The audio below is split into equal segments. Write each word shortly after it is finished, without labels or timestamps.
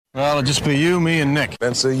Well, it'll just be you, me, and Nick.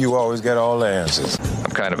 Spencer, you always get all the answers.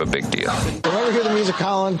 I'm kind of a big deal. Whenever hear the music,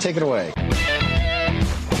 Colin, take it away.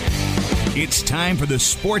 It's time for the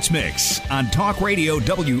Sports Mix on Talk Radio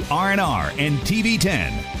WRNR and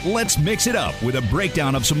TV10. Let's mix it up with a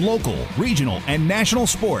breakdown of some local, regional, and national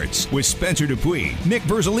sports with Spencer Dupuis, Nick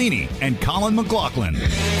Verzolini, and Colin McLaughlin.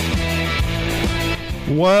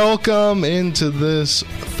 Welcome into this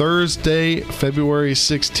Thursday, February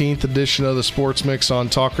 16th edition of the Sports Mix on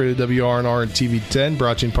Talk Radio WRNR and TV10,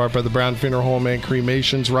 brought to you in part by the Brown Funeral Home and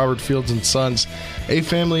Cremations, Robert Fields and Sons, a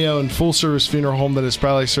family-owned full-service funeral home that has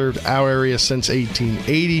proudly served our area since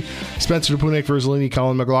 1880. Spencer Dupuis, Nick Verzolini,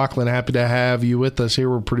 Colin McLaughlin, happy to have you with us here.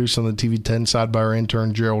 We're produced on the TV10 side by our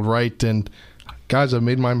intern, Gerald Wright, and guys, I've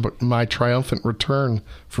made my triumphant return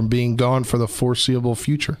from being gone for the foreseeable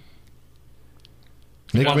future.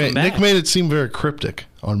 Nick made it seem very cryptic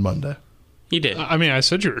on Monday. He did. I mean, I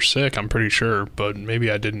said you were sick, I'm pretty sure, but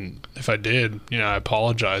maybe I didn't. If I did, I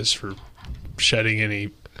apologize for shedding any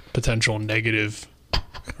potential negative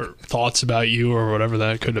or thoughts about you or whatever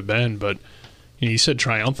that could have been. But you said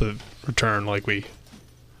triumphant return like we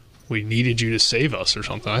needed you to save us or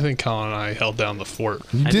something. I think Colin and I held down the fort.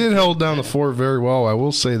 You did hold down the fort very well. I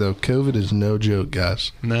will say, though, COVID is no joke,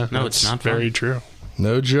 guys. No, it's not very true.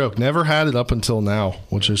 No joke. Never had it up until now,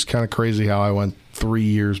 which is kind of crazy how I went 3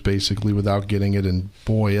 years basically without getting it. And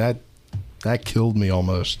boy, that killed me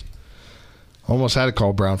almost. Almost had to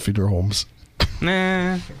call Brown Funeral Homes.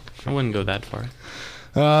 Nah, I wouldn't go that far.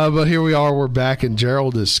 But here we are. We're back, and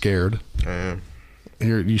Gerald is scared. I am.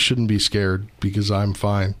 You shouldn't be scared because I'm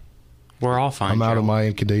fine. We're all fine. I'm out Gerald. of my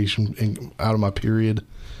incubation, out of my period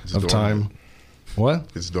of time. What?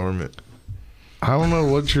 It's dormant. I don't know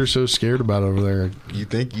what you're so scared about over there. You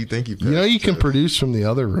think you you can produce from the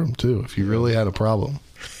other room too if you really had a problem.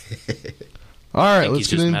 All right, he's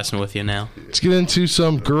just messing with you now. Let's get into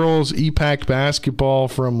some girls EPAC basketball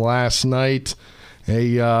from last night.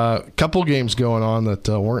 A couple games going on that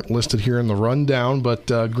weren't listed here in the rundown, but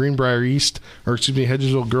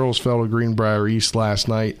Hedgesville girls fell to Greenbrier East last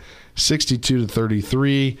night,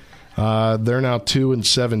 62-33. They're now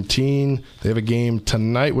 2-17. They have a game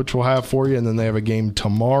tonight, which we'll have for you, and then they have a game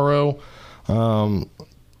tomorrow. Or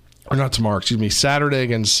not tomorrow, Saturday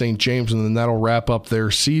against St. James, and then that'll wrap up their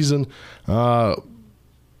season.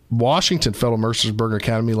 Washington fell to Mercersburg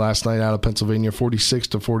Academy last night out of Pennsylvania,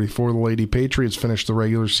 46-44. The Lady Patriots finished the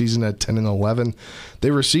regular season at 10-11.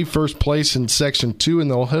 They received first place in Section 2, and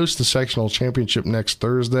they'll host the sectional championship next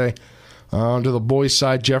Thursday. On to the boys'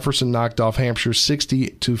 side, Jefferson knocked off Hampshire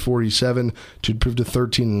 60-47 to improve to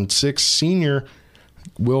 13-6. Senior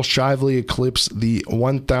Will Shively eclipsed the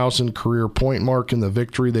 1,000 career point mark in the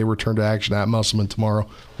victory. They return to action at Musselman tomorrow.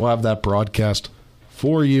 We'll have that broadcast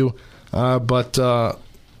for you. But what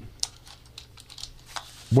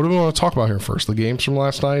do we want to talk about here first? The games from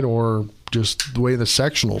last night or just the way the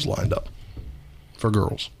sectionals lined up for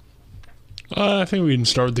girls? I think we can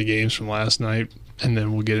start the games from last night. And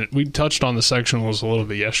then we'll get it. We touched on the sectionals a little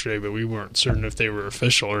bit yesterday, but we weren't certain if they were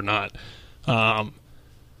official or not.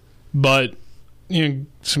 But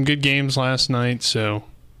some good games last night, so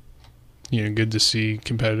good to see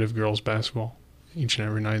competitive girls basketball each and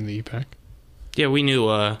every night in the EPAC. Yeah, we knew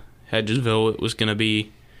Hedgesville it was going to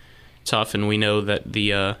be tough, and we know that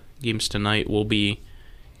the games tonight will be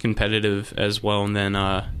competitive as well. And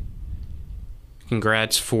then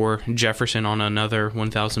congrats for Jefferson on another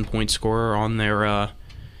 1,000-point scorer on their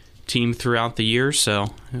team throughout the year, so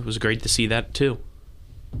it was great to see that too.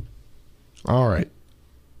 All right.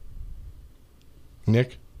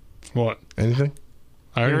 Nick? What? Anything?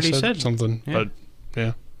 I already said something, yeah. But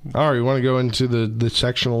yeah. All right, we want to go into the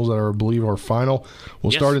sectionals that I believe are final.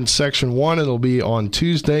 We'll start in Section 1. It'll be on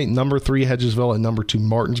Tuesday. Number 3, Hedgesville, and number 2,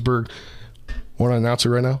 Martinsburg. Want to announce it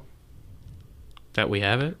right now? That we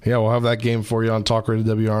have it? Yeah, we'll have that game for you on Talk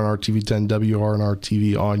Radio WRNR TV10, WRNR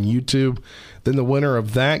TV on YouTube. Then the winner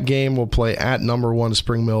of that game will play at number 1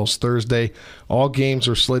 Spring Mills Thursday. All games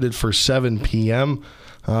are slated for 7 p.m.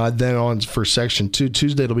 Then on for Section 2,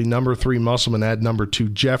 Tuesday it'll be number 3 Musselman at number 2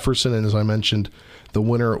 Jefferson. And as I mentioned, the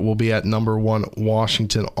winner will be at number 1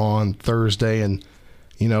 Washington on Thursday. And,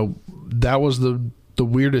 that was the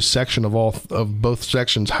weirdest section of both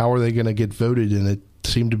sections. How are they going to get voted? And it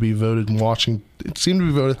seemed to be voted in Washington. It seemed to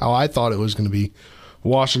be voted how I thought it was going to be: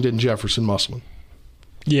 Washington, Jefferson, Musselman.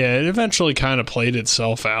 Yeah, it eventually kind of played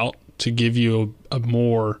itself out to give you a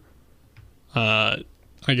more, I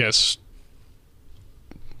guess,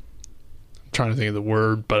 I'm trying to think of the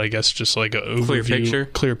word, but I guess just like an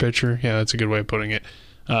overview. Clear picture. Yeah, that's a good way of putting it,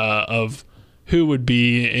 of who would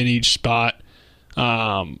be in each spot.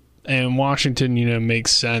 And Washington,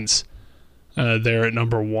 makes sense. there at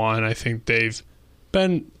number 1. I think they've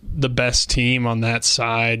been the best team on that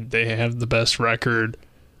side. They have the best record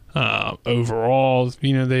overall.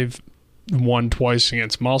 They've won twice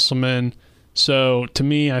against Musselman. So, to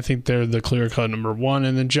me, I think they're the clear-cut number 1.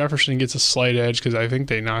 And then Jefferson gets a slight edge because I think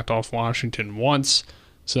they knocked off Washington once.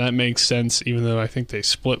 So that makes sense, even though I think they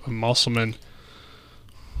split with Musselman.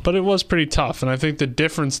 But it was pretty tough. And I think the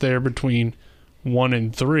difference there between 1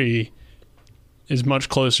 and 3 is much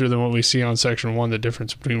closer than what we see on Section 1. The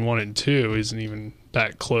difference between 1 and 2 isn't even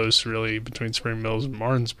that close, really, between Spring Mills and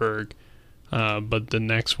Martinsburg. But the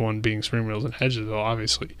next one being Spring Mills and Hedgesville,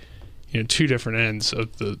 obviously. Two different ends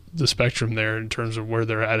of the spectrum there in terms of where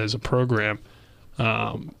they're at as a program.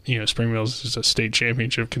 Spring Mills is a state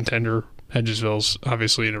championship contender. Hedgesville's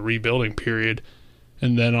obviously in a rebuilding period.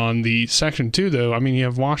 And then on the Section 2, though, you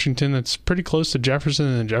have Washington that's pretty close to Jefferson,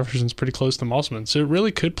 and then Jefferson's pretty close to Musselman. So it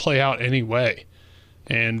really could play out any way.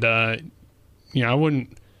 And, I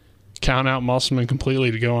wouldn't count out Musselman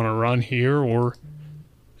completely to go on a run here, or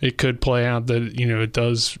it could play out that, it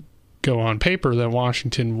does go on paper that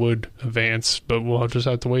Washington would advance, but we'll just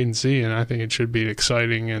have to wait and see. And I think it should be an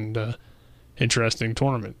exciting and interesting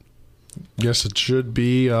tournament. Yes, it should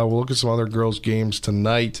be. We'll look at some other girls' games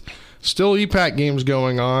tonight. Still EPAC games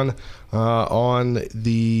going on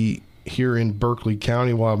here in Berkeley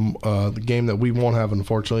County. While the game that we won't have,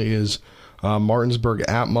 unfortunately, is Martinsburg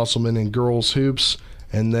at Musselman in girls hoops.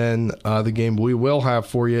 And then the game we will have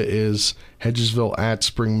for you is Hedgesville at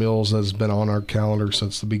Spring Mills. That has been on our calendar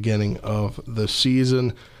since the beginning of the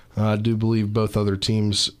season. I do believe both other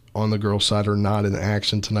teams on the girls' side are not in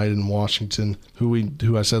action tonight in Washington,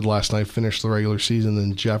 who I said last night finished the regular season.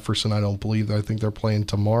 And Jefferson, I don't believe. I think they're playing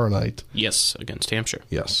tomorrow night. Yes, against Hampshire.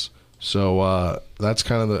 Yes. So that's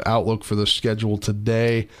kind of the outlook for the schedule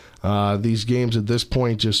today. These games at this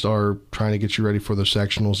point just are trying to get you ready for the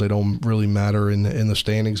sectionals. They don't really matter in the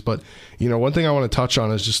standings. But, one thing I want to touch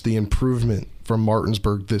on is just the improvement from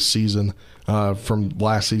Martinsburg this season, from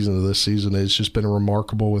last season to this season. It's just been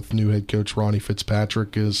remarkable with new head coach Ronnie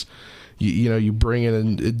Fitzpatrick. You bring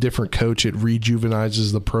in a different coach, it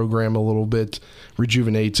rejuvenates the program a little bit, a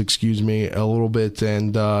little bit,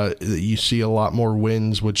 and you see a lot more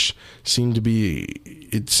wins, which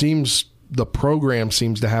the program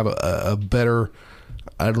seems to have a better,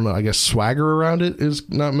 I don't know, I guess swagger around it is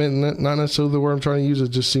not necessarily the word I'm trying to use. It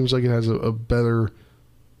just seems like it has a better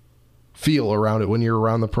feel around it when you're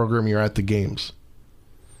around the program, you're at the games.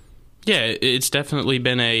 Yeah, it's definitely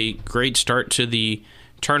been a great start to the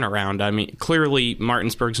turnaround. Clearly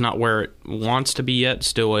Martinsburg's not where it wants to be yet,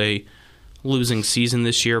 still a losing season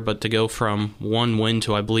this year, but to go from 1 win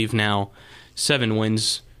to, I believe now, 7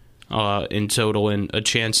 wins in total, and a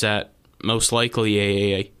chance at most likely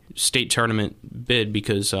a state tournament bid,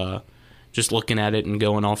 because just looking at it and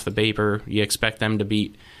going off the paper, you expect them to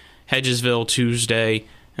beat Hedgesville Tuesday,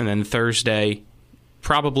 and then Thursday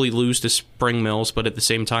probably lose to Spring Mills, but at the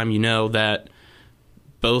same time, that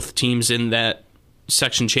both teams in that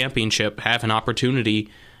section championship have an opportunity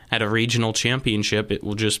at a regional championship. It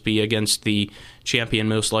will just be against the champion,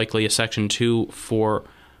 most likely a Section 2 for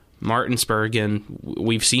Martinsburg, and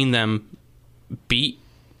we've seen them beat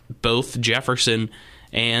both Jefferson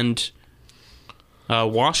and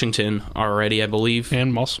Washington already, I believe.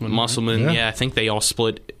 And Musselman. Yeah, I think they all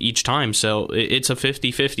split each time. So it's a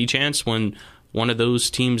 50-50 chance when one of those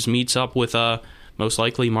teams meets up with most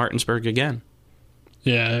likely Martinsburg again.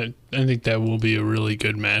 Yeah, I think that will be a really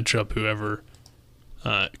good matchup. Whoever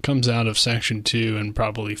comes out of Section 2 and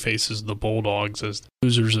probably faces the Bulldogs as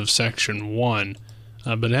losers of Section 1.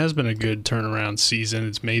 But it has been a good turnaround season.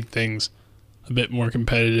 It's made things a bit more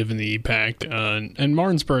competitive in the EPAC. And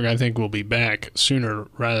Martinsburg, I think, will be back sooner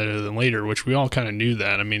rather than later, which we all kind of knew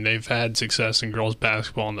that. They've had success in girls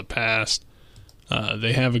basketball in the past.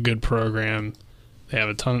 They have a good program. They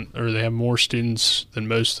have they have more students than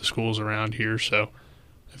most of the schools around here. So,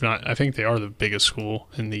 if not, I think they are the biggest school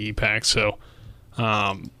in the EPAC. So,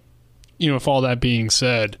 with all that being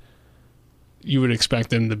said, you would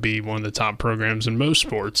expect them to be one of the top programs in most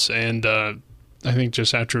sports. And I think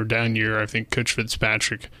just after a down year, I think Coach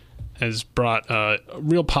Fitzpatrick has brought a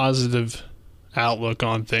real positive outlook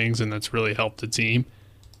on things, and that's really helped the team.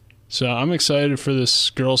 So I'm excited for this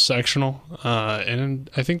girls sectional. And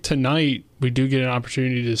I think tonight we do get an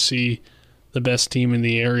opportunity to see the best team in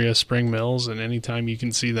the area, Spring Mills, and anytime you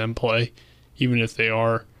can see them play, even if they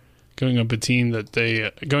are going up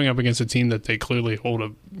against a team that they clearly hold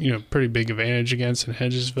a pretty big advantage against in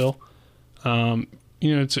Hedgesville.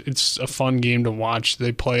 It's a fun game to watch.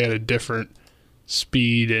 They play at a different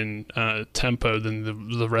speed and tempo than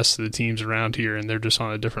the rest of the teams around here, and they're just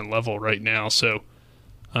on a different level right now. So,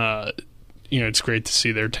 it's great to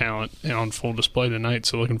see their talent on full display tonight.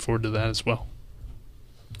 So looking forward to that as well.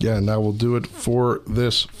 Yeah, and that will do it for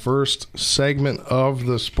this first segment of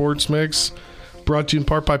the Sports Mix. Brought to you in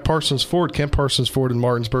part by Parsons Ford. Kent Parsons Ford in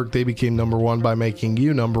Martinsburg. They became number one by making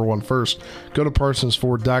you number one first. Go to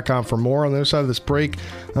ParsonsFord.com for more. On the other side of this break,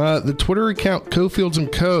 the Twitter account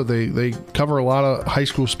Cofields & Co. They cover a lot of high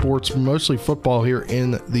school sports, mostly football here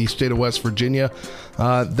in the state of West Virginia.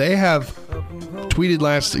 They have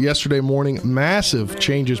tweeted yesterday morning massive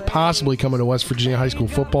changes possibly coming to West Virginia high school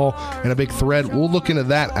football and a big thread. We'll look into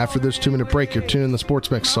that after this 2-minute break. You're tuning in the Sports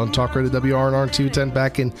Mix on Talk Radio WRNR and TV10.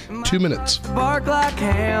 Back in 2 minutes. Bark like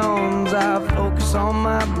hounds, I focus on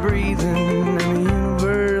my breathing and the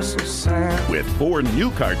universal sound. With 4 new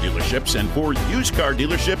car dealerships and 4 used car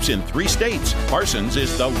dealerships in 3 states, Parsons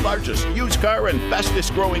is the largest used car and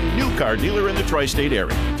fastest growing new car dealer in the tri-state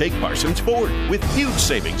area. Take Parsons Ford with huge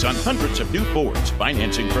savings on hundreds of new Fords,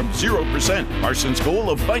 financing from 0%, Parsons' goal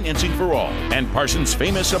of financing for all, and Parsons'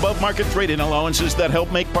 famous above-market trade-in allowances that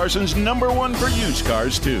help make Parsons number one for used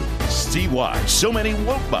cars, too. See why so many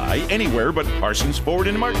won't buy anywhere but Parsons Ford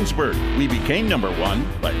in Martinsburg. We became number one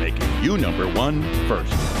by making you number one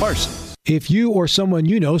first. Parsons. If you or someone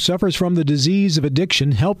you know suffers from the disease of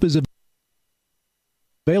addiction, help is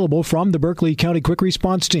available from the Berkeley County Quick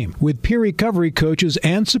Response Team with peer recovery coaches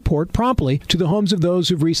and support promptly to the homes of those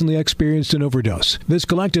who've recently experienced an overdose. This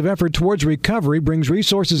collective effort towards recovery brings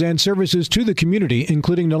resources and services to the community,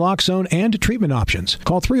 including naloxone and treatment options.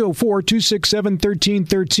 Call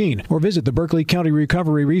 304-267-1313 or visit the Berkeley County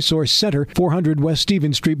Recovery Resource Center, 400 West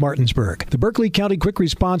Stevens Street, Martinsburg. The Berkeley County Quick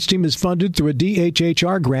Response Team is funded through a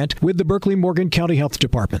DHHR grant with the Berkeley Morgan County Health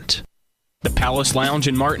Department. The Palace Lounge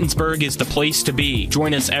in Martinsburg is the place to be.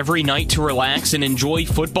 Join us every night to relax and enjoy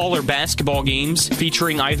football or basketball games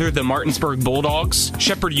featuring either the Martinsburg Bulldogs,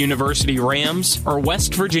 Shepherd University Rams, or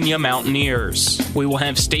West Virginia Mountaineers. We will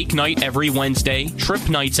have steak night every Wednesday, trip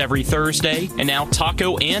nights every Thursday, and now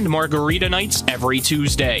taco and margarita nights every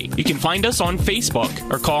Tuesday. You can find us on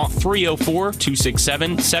Facebook or call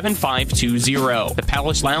 304-267-7520. The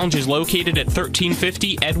Palace Lounge is located at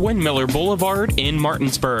 1350 Edwin Miller Boulevard in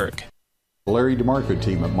Martinsburg. Larry DeMarco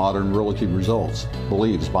team at Modern Realty Results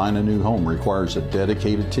believes buying a new home requires a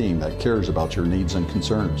dedicated team that cares about your needs and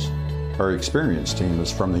concerns. Our experienced team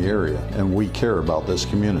is from the area, and we care about this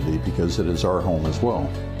community because it is our home as well.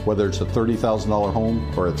 Whether it's a $30,000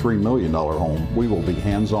 home or a $3 million home, we will be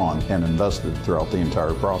hands-on and invested throughout the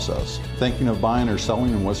entire process. Thinking of buying or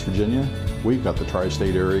selling in West Virginia? We've got the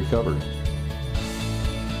tri-state area covered.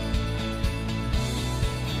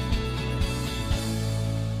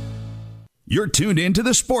 You're tuned in to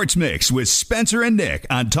the Sports Mix with Spencer and Nick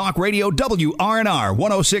on Talk Radio WRNR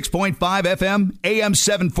 106.5 FM, AM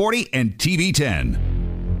 740, and TV 10.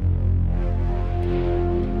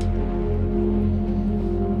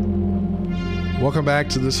 Welcome back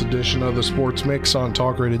to this edition of the Sports Mix on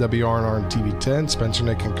Talk Radio WRNR and TV 10. Spencer,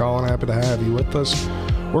 Nick, and Colin, happy to have you with us.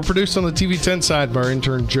 We're produced on the TV 10 side by our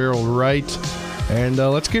intern Gerald Wright. And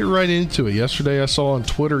let's get right into it. Yesterday I saw on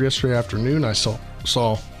Twitter, yesterday afternoon, I saw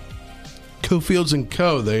Cofields &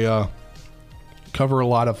 Co. They cover a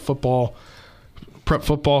lot of football, prep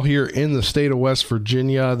football here in the state of West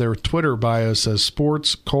Virginia. Their Twitter bio says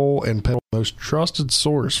Sports, Coal, and Pedal, most trusted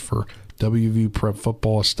source for WVU prep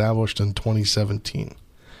football established in 2017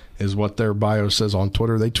 is what their bio says on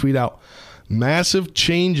Twitter. They tweet out massive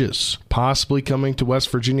changes possibly coming to West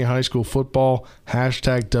Virginia high school football,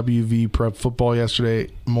 hashtag WVU prep football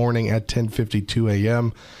yesterday morning at 10:52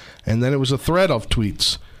 a.m. And then it was a thread of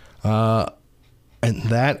tweets. And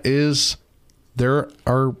that is there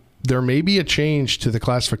may be a change to the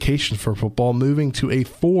classification for football, moving to a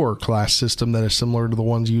 4-class system that is similar to the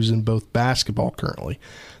ones used in both basketball currently.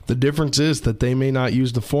 The difference is that they may not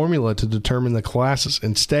use the formula to determine the classes.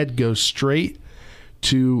 Instead, go to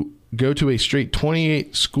a straight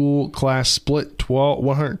 28 school class split,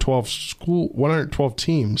 112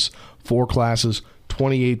 teams, 4 classes,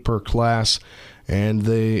 28 per class. And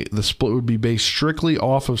the split would be based strictly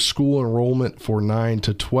off of school enrollment for 9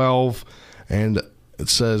 to 12. And it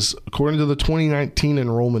says, according to the 2019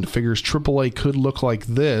 enrollment figures, AAA could look like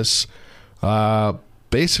this.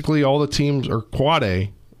 Basically, all the teams, or Quad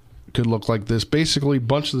A, could look like this. Basically, a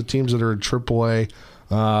bunch of the teams that are in AAA,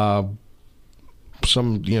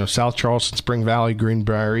 South Charleston, Spring Valley,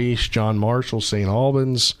 Greenbrier East, John Marshall, St.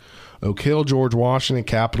 Albans, Oak Hill, George Washington,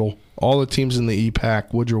 Capital, all the teams in the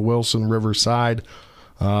EPAC, Woodrow Wilson, Riverside,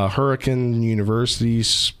 Hurricane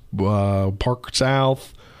Universities, Park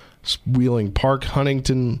South, Wheeling Park,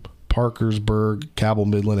 Huntington, Parkersburg, Cabell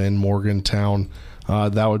Midland, and Morgantown.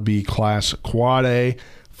 That would be Class Quad A.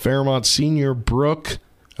 Fairmont Senior, Brook,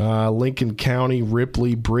 Lincoln County,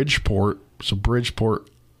 Ripley, Bridgeport. So Bridgeport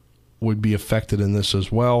would be affected in this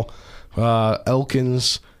as well.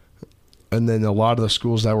 Elkins, and then a lot of the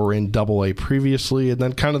schools that were in AA previously. And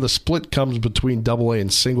then kind of the split comes between AA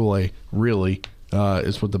and single A, really,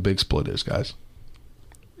 is what the big split is, guys.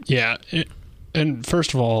 Yeah. And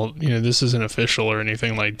first of all, this isn't official or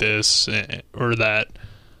anything like this or that.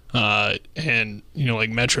 And, like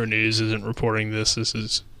Metro News isn't reporting this. This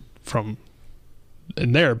is from,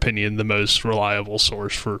 in their opinion, the most reliable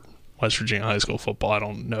source for West Virginia high school football. I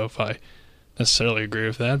don't know if I necessarily agree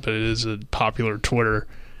with that, but it is a popular Twitter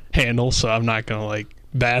handle, so I'm not going to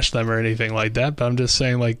bash them or anything like that, but I'm just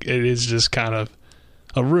saying it is just kind of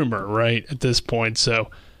a rumor, right, at this point. So,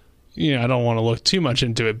 I don't want to look too much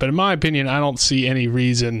into it, but in my opinion, I don't see any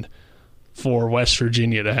reason for West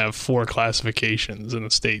Virginia to have 4 classifications in a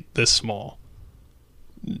state this small.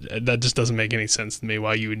 That just doesn't make any sense to me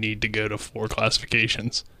why you would need to go to 4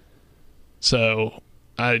 classifications. So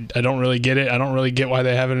I don't really get it. I don't really get why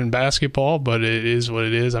they have it in basketball, but it is what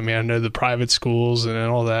it is. I mean, I know the private schools and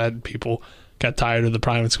all that, people got tired of the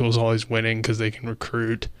private schools always winning because they can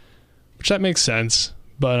recruit, which that makes sense.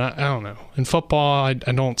 But I don't know. In football, I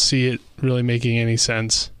don't see it really making any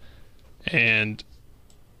sense. And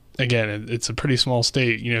again, it's a pretty small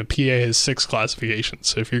state. PA has 6 classifications.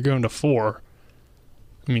 So if you're going to 4,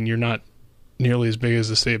 I mean, you're not nearly as big as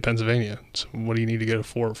the state of Pennsylvania. So what do you need to go to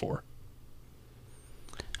 4 for?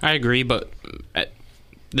 I agree, but at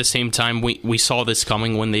the same time, we saw this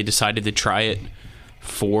coming when they decided to try it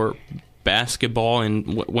for basketball.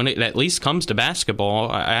 And when it at least comes to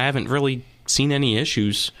basketball, I haven't really seen any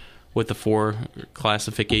issues with the 4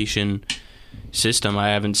 classification system. I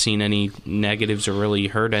haven't seen any negatives or really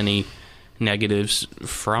heard any negatives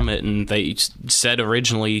from it. And they said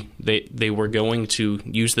originally they were going to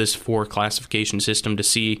use this 4 classification system to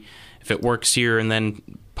see if it works here and then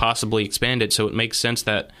possibly expand it. So it makes sense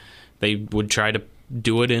that they would try to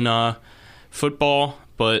do it in football.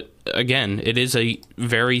 But again, it is a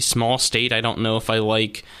very small state. I don't know if I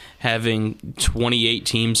like having 28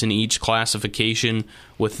 teams in each classification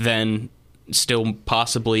with then still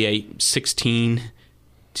possibly a 16-team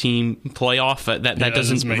playoff. That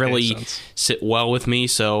doesn't really sit well with me.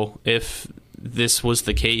 So if this was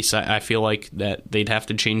the case, I feel like that they'd have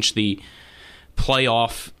to change the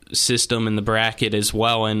playoff system in the bracket as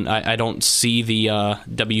well, and I don't see the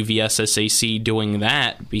WVSSAC doing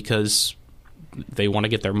that because they want to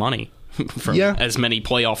get their money from as many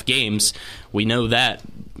playoff games. We know that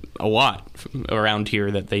a lot around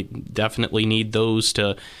here, that they definitely need those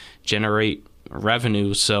to generate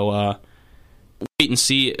revenue. So wait and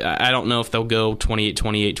see. I don't know if they'll go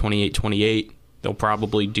 28-28, 28-28. They'll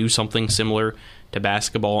probably do something similar to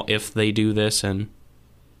basketball if they do this, and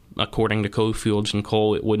according to Cofields and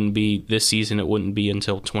Cole, it wouldn't be this season. It wouldn't be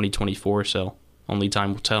until 2024, so only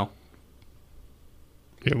time will tell.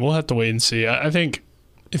 Yeah, we'll have to wait and see. I think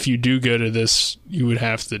if you do go to this, you would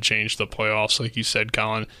have to change the playoffs, like you said,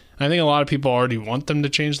 Colin. I think a lot of people already want them to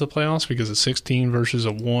change the playoffs because a 16 versus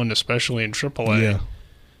a 1, especially in AAA,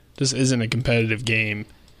 this isn't a competitive game.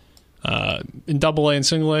 In AA and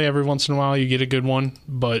single A, every once in a while you get a good one,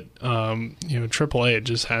 but AAA, it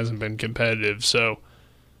just hasn't been competitive. So,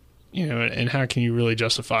 and how can you really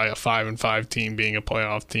justify a 5-5 team being a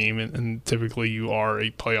playoff team? And typically you are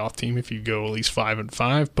a playoff team if you go at least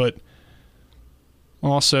 5-5. But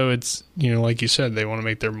also it's, like you said, they want to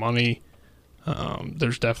make their money.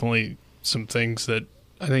 There's definitely some things that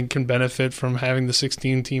I think can benefit from having the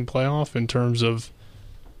 16-team playoff in terms of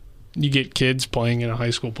you get kids playing in a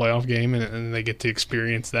high school playoff game and they get to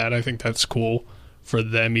experience that. I think that's cool for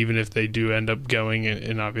them, even if they do end up going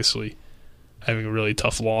and obviously having a really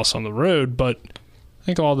tough loss on the road. But I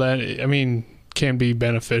think all that, can be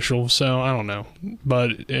beneficial. So I don't know.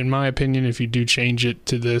 But in my opinion, if you do change it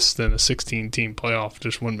to this, then a 16-team playoff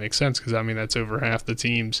just wouldn't make sense because, that's over half the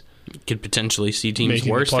teams. You could potentially see teams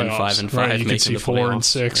worse than 5-5 right, you making could see the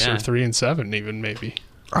 4-6 yeah. or 3-7 even maybe.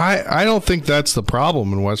 I don't think that's the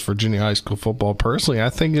problem in West Virginia high school football. Personally, I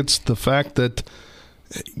think it's the fact that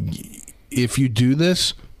if you do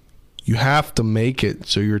this, you have to make it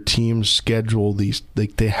so your teams schedule these.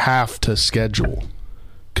 They have to schedule.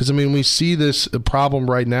 Because, we see this problem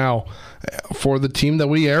right now for the team that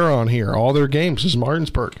we air on here. All their games is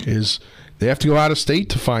Martinsburg. They have to go out of state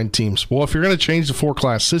to find teams. Well, if you're going to change the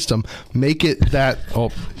 4-class system, make it that – oh,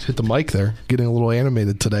 hit the mic there. Getting a little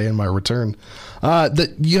animated today in my return.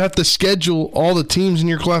 That you have to schedule all the teams in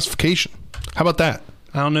your classification. How about that?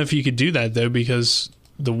 I don't know if you could do that, though, because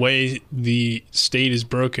the way the state is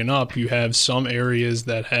broken up, you have some areas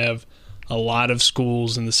that have a lot of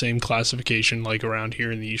schools in the same classification, like around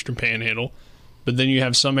here in the Eastern Panhandle. But then you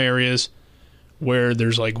have some areas where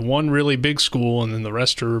there's like one really big school and then the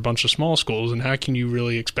rest are a bunch of small schools. And how can you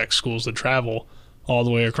really expect schools to travel all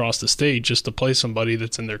the way across the state just to play somebody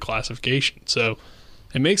that's in their classification? So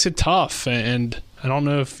it makes it tough, and I don't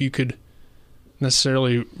know if you could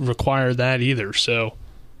necessarily require that either. So,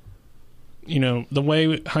 the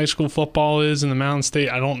way high school football is in the Mountain State,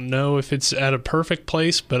 I don't know if it's at a perfect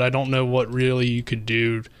place, but I don't know what really you could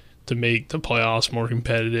do to make the playoffs more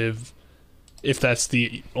competitive if that's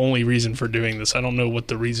the only reason for doing this. I don't know what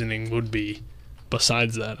the reasoning would be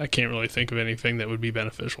besides that. I can't really think of anything that would be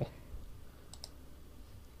beneficial.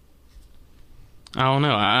 I don't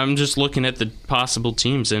know. I'm just looking at the possible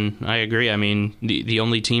teams, and I agree. I mean, the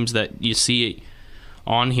only teams that you see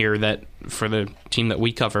on here that, for the team that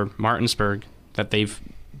we cover, Martinsburg, that they've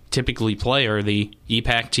typically play are the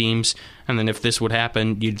EPAC teams. And then if this would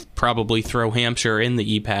happen, you'd probably throw Hampshire in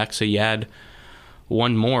the EPAC, so you add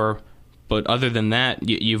one more. But other than that,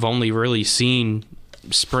 you've only really seen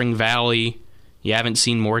Spring Valley. You haven't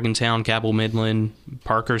seen Morgantown, Cabell Midland,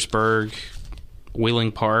 Parkersburg,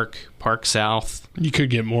 Wheeling Park, Park South. You could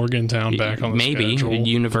get Morgantown back on the schedule. Maybe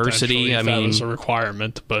University. I mean, that was a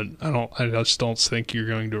requirement, but I just don't think you're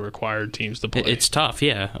going to require teams to play. It's tough,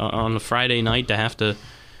 yeah. On a Friday night to have to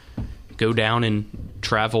go down and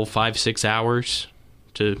travel 5-6 hours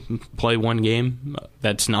to play one game.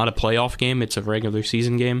 That's not a playoff game. It's a regular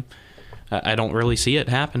season game. I don't really see it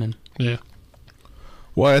happening. Yeah.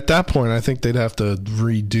 Well, at that point, I think they'd have to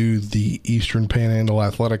redo the Eastern Panhandle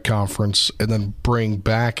Athletic Conference and then bring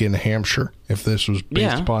back in Hampshire if this was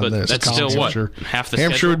based upon but this. That's still Hampshire, what? Half the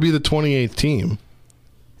Hampshire schedule? would be the 28th team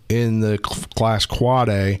in the Class Quad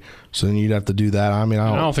A, so then you'd have to do that. I mean,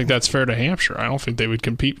 I don't think that's fair to Hampshire. I don't think they would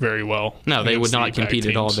compete very well. No, they would not EPAC compete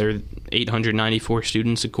teams. at all. They're 894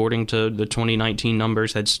 students according to the 2019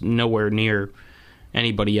 numbers. That's nowhere near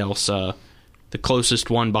anybody else. The closest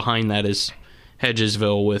one behind that is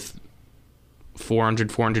Hedgesville with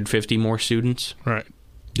 450 more students. Right.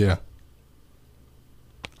 Yeah.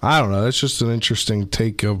 I don't know. That's just an interesting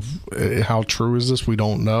take of how true is this? We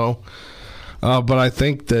don't know. But I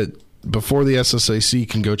think that before the SSAC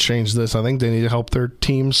can go change this, I think they need to help their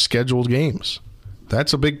teams schedule games.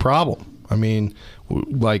 That's a big problem. I mean,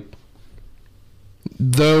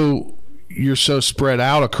 though you're so spread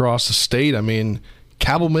out across the state, I mean,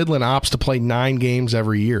 Cabell Midland opts to play 9 games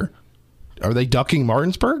every year. Are they ducking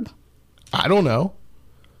Martinsburg? I don't know.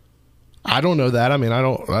 I don't know that. I mean, I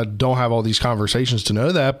don't have all these conversations to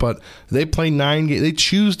know that, but they play 9 games. They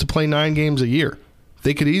choose to play 9 games a year.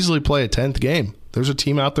 They could easily play a 10th game. There's a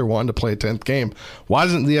team out there wanting to play a 10th game. Why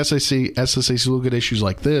doesn't the SSAC look at issues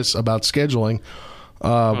like this about scheduling?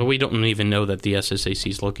 Well, we don't even know that the SSAC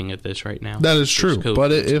is looking at this right now. That is true.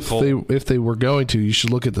 But if they were going to, you should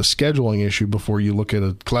look at the scheduling issue before you look at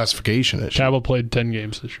a classification issue. Cabell played 10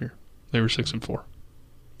 games this year. They were 6-4.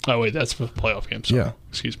 Oh wait, that's the playoff game. Sorry. Yeah.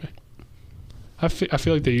 Excuse me. I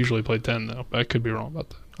feel like they usually play 10 though. I could be wrong about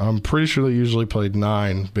that. I'm pretty sure they usually played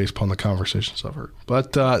 9 based upon the conversations I've heard.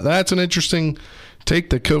 But that's an interesting take.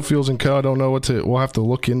 The Cofields and Co. I don't know what to. We'll have to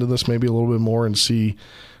look into this maybe a little bit more and see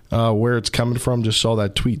where it's coming from. Just saw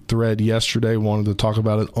that tweet thread yesterday. Wanted to talk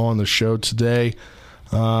about it on the show today.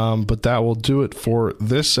 But that will do it for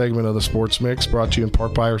this segment of the Sports Mix, brought to you in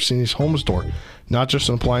part by Orsini's Home Store. Not just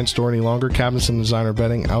an appliance store any longer. Cabinets and designer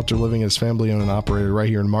bedding. Outdoor living is family owned and operated right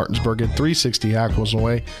here in Martinsburg at 360 Hack Wilson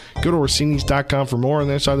Way. Go to Orsini's.com for more. On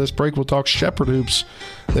the other side of this break, we'll talk Shepherd Hoops.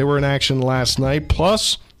 They were in action last night.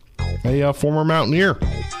 Plus, a former Mountaineer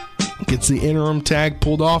gets the interim tag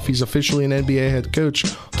pulled off. He's officially an NBA head coach.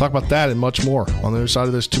 We'll talk about that and much more. On the other side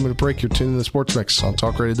of this 2-minute break, you're tuning to the Sports Mix on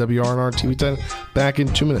Talk Radio WRNR TV 10. Back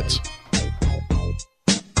in 2 minutes.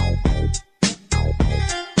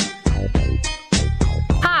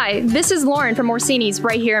 Hi, this is Lauren from Orsini's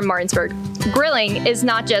right here in Martinsburg. Grilling is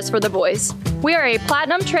not just for the boys. We are a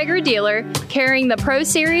Platinum Traeger dealer carrying the Pro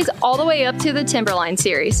Series all the way up to the Timberline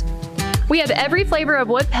Series. We have every flavor of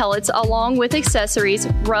wood pellets along with accessories,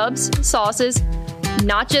 rubs, sauces.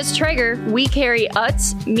 Not just Traeger, we carry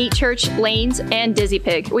Utz, Meat Church, Lanes, and Dizzy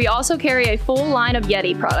Pig. We also carry a full line of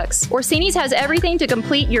Yeti products. Orsini's has everything to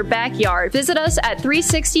complete your backyard. Visit us at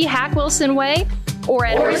 360 Hack Wilson Way or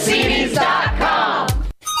at Orsinis.com.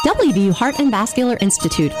 WVU Heart and Vascular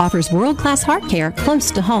Institute offers world-class heart care close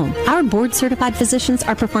to home. Our board-certified physicians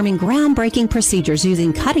are performing groundbreaking procedures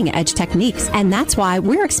using cutting-edge techniques, and that's why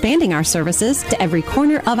we're expanding our services to every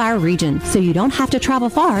corner of our region, so you don't have to travel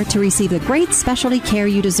far to receive the great specialty care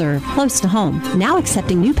you deserve close to home. Now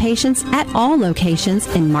accepting new patients at all locations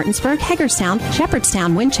in Martinsburg, Hagerstown,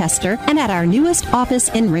 Shepherdstown, Winchester, and at our newest office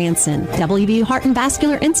in Ranson. WVU Heart and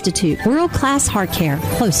Vascular Institute, world-class heart care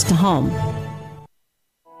close to home.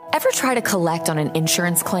 Ever try to collect on an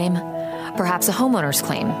insurance claim? Perhaps a homeowner's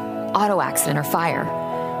claim, auto accident, or fire.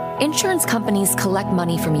 Insurance companies collect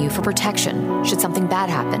money from you for protection should something bad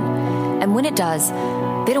happen. And when it does,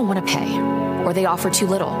 they don't want to pay, or they offer too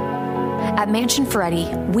little. At Mansion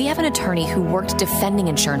Ferretti, we have an attorney who worked defending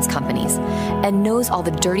insurance companies and knows all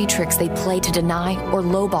the dirty tricks they play to deny or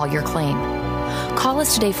lowball your claim. Call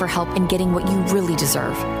us today for help in getting what you really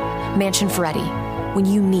deserve. Mansion Ferretti, when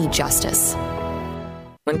you need justice.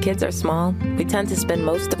 When kids are small, we tend to spend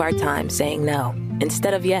most of our time saying no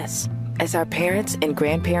instead of yes. As our parents and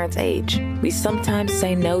grandparents age, we sometimes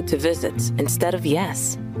say no to visits instead of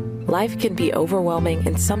yes. Life can be overwhelming,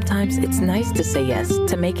 and sometimes it's nice to say yes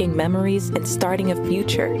to making memories and starting a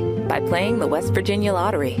future. By playing the West Virginia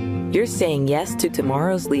Lottery, you're saying yes to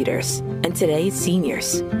tomorrow's leaders and today's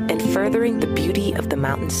seniors and furthering the beauty of the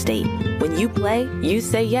Mountain State. When you play, you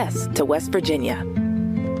say yes to West Virginia.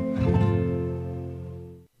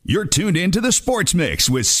 You're tuned in to the Sports Mix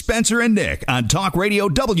with Spencer and Nick on Talk Radio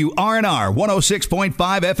WRNR 106.5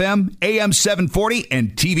 FM, AM 740,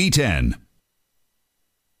 and TV 10.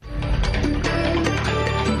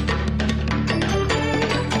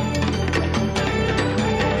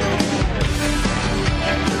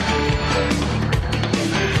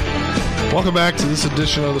 Welcome back to this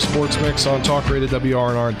edition of the Sports Mix on Talk Radio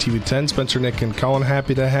WRNR and TV 10. Spencer, Nick, and Colin,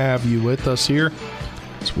 happy to have you with us here.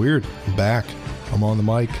 It's weird. I'm back. I'm on the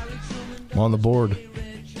mic. I'm on the board.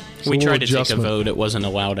 We tried to take a vote. It wasn't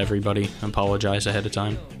allowed, everybody. Apologize ahead of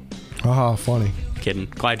time. Haha, funny. Kidding.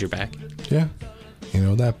 Glad you're back. Yeah. You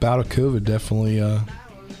know, that bout of COVID definitely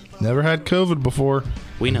never had COVID before.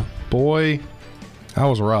 We know. Boy, that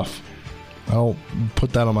was rough. I'll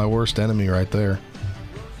put that on my worst enemy right there.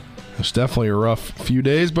 It's definitely a rough few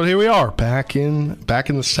days, but here we are, back in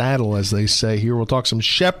the saddle, as they say here. We'll talk some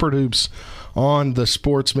Shepherd hoops on the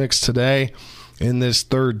Sports Mix today in this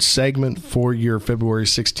third segment for your February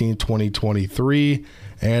 16, 2023.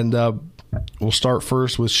 And we'll start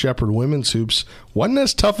first with Shepherd women's hoops. Wasn't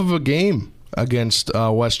as tough of a game against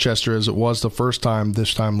Westchester as it was the first time,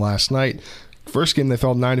 this time last night. First game they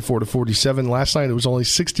fell 94-47. Last night it was only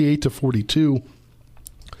 68-42.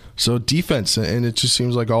 So defense, and it just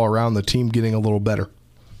seems like all around the team getting a little better.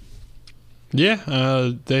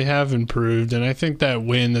 Yeah, they have improved, and I think that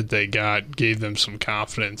win that they got gave them some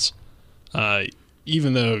confidence.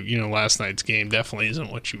 Even though, last night's game definitely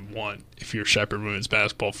isn't what you want if you're Shepherd women's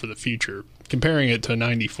basketball for the future. Comparing it to a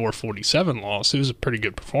 94-47 loss, it was a pretty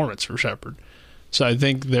good performance for Shepherd. So I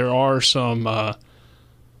think there are some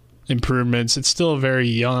improvements. It's still a very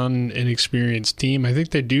young, inexperienced team. I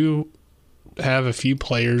think they do have a few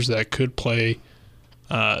players that could play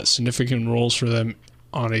significant roles for them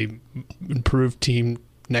on a improved team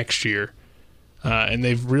next year. And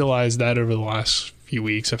they've realized that over the last few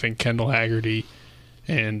weeks. I think Kendall Haggerty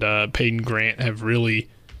and Peyton Grant have really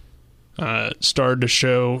started to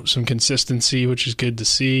show some consistency, which is good to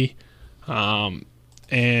see.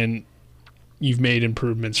 And you've made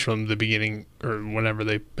improvements from the beginning, or whenever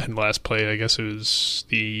they had last played. I guess it was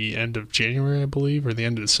the end of January, I believe, or the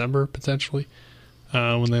end of December, potentially,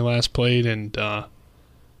 when they last played. And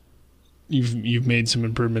you've made some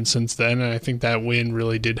improvements since then, and I think that win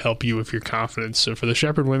really did help you with your confidence. So for the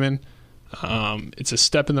Shepherd women, it's a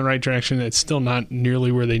step in the right direction. It's still not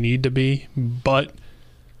nearly where they need to be, but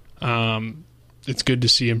it's good to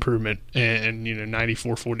see improvement. And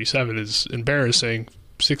 94-47 is embarrassing.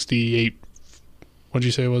 68. What'd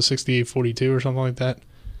you say it was? 68-42 or something like that?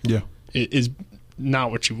 Yeah. It is not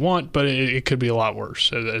what you want, but it could be a lot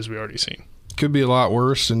worse, as we already seen. Could be a lot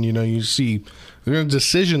worse, and you see there's a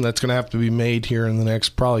decision that's going to have to be made here in the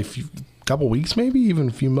next probably couple weeks, maybe even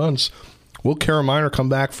a few months. Will Kara Miner come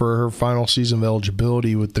back for her final season of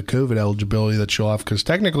eligibility with the COVID eligibility that she'll have? Because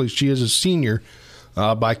technically she is a senior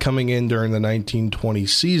by coming in during the 1920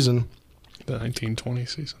 season. The 1920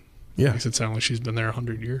 season? Yeah. Makes it sound like she's been there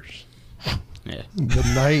 100 years. Yeah. The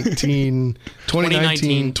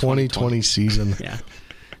 2019-2020 season. Yeah.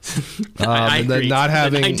 I agree. then not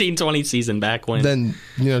having the 1920 season back when. Then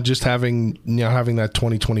just having that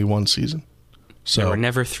 2021 season. So there were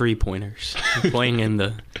never 3-pointers. Playing in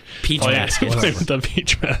the peach basket. Playing with the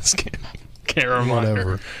peach basket. Kara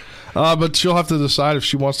Miner. But she'll have to decide if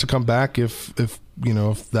she wants to come back. If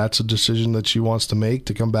that's a decision that she wants to make,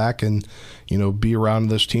 to come back and be around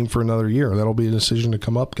this team for another year. That'll be a decision to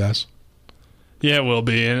come up, guys. Yeah, it will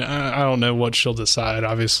be, and I don't know what she'll decide.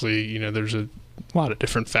 Obviously, there's a lot of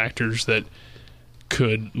different factors that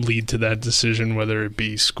could lead to that decision, whether it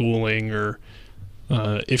be schooling or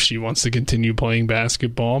if she wants to continue playing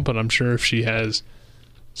basketball. But I'm sure if she has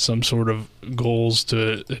some sort of goals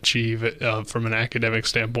to achieve from an academic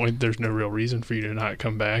standpoint, there's no real reason for you to not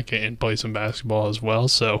come back and play some basketball as well.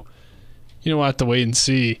 So, we'll have to wait and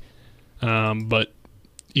see. But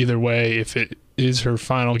either way, if it is her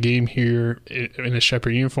final game here in a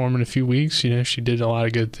Shepherd uniform in a few weeks, she did a lot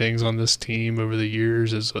of good things on this team over the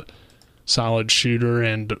years as a solid shooter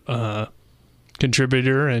and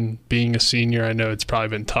contributor. And being a senior, I know it's probably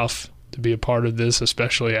been tough to be a part of this,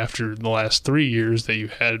 especially after the last 3 years that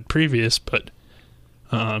you've had previous, but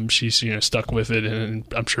she's stuck with it, and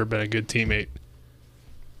I'm sure been a good teammate.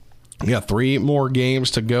 Yeah, 3 more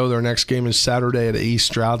games to go. Their next game is Saturday at East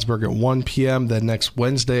Stroudsburg at 1 p.m. Then next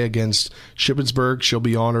Wednesday against Shippensburg. She'll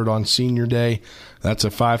be honored on Senior Day. That's a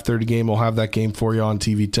 5:30 game. We'll have that game for you on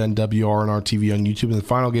TV10, WRNR TV on YouTube. And the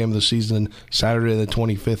final game of the season, Saturday the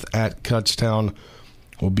 25th at Kutztown,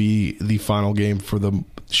 will be the final game for the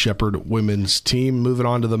Shepherd women's team. Moving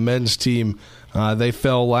on to the men's team. They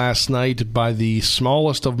fell last night by the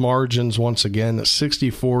smallest of margins once again,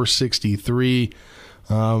 64-63.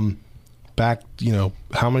 Back,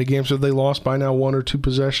 how many games have they lost by now? 1 or 2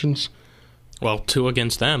 possessions? Well, 2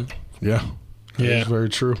 against them. Yeah. That's very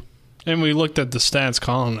true. And we looked at the stats,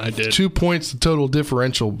 Colin. I did. 2 points the total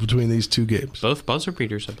differential between these 2 games. Both buzzer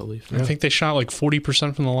beaters, I believe. I think they shot like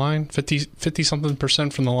 40% from the line, 50-something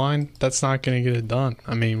percent from the line. That's not going to get it done.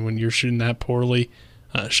 I mean, when you're shooting that poorly,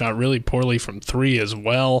 shot really poorly from 3 as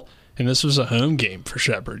well. And this was a home game for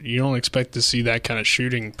Shepherd. You don't expect to see that kind of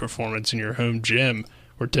shooting performance in your home gym,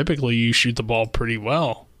 where typically you shoot the ball pretty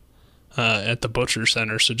well at the Butcher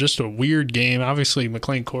Center. So just a weird game. Obviously,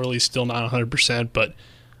 McLean Corley's still not 100%, but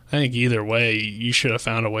I think either way, you should have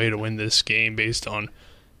found a way to win this game based on,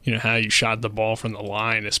 how you shot the ball from the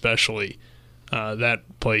line, especially. That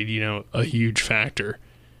played, a huge factor.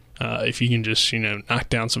 If you can just, knock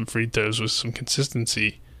down some free throws with some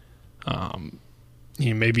consistency,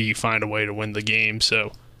 maybe you find a way to win the game.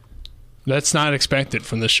 So that's not expected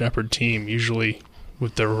from the Shepherd team. Usually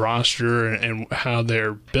with their roster and how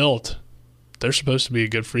they're built, they're supposed to be a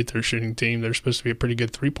good free throw shooting team. They're supposed to be a pretty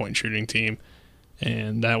good three-point shooting team.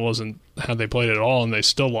 And that wasn't how they played at all, and they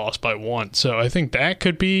still lost by 1. So I think that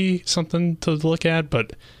could be something to look at.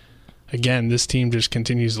 But, again, this team just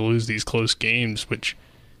continues to lose these close games, which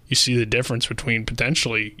you see the difference between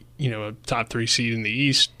potentially, a top 3 seed in the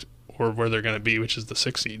East or where they're going to be, which is the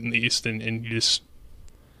 6th seed in the East. And you just,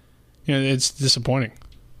 it's disappointing.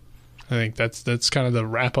 I think that's kind of the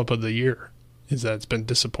wrap-up of the year, is that it's been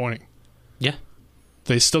disappointing. Yeah.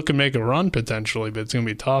 They still can make a run potentially, but it's going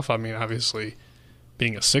to be tough. I mean, obviously,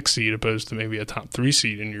 being a 6th seed opposed to maybe a top 3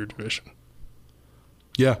 seed in your division.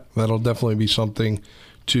 Yeah, that'll definitely be something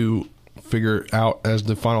to figure out as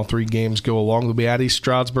the final 3 games go along. They'll be at East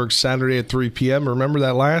Stroudsburg Saturday at 3 p.m. Remember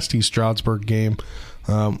that last East Stroudsburg game?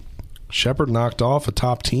 Shepherd knocked off a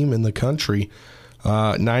top team in the country,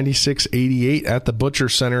 96-88 at the Butcher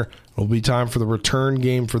Center. It'll be time for the return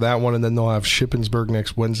game for that one, and then they'll have Shippensburg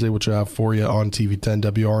next Wednesday, which I'll have for you on TV10,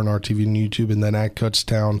 WRNR TV and YouTube, and then at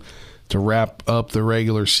Kutztown to wrap up the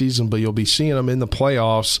regular season. But you'll be seeing them in the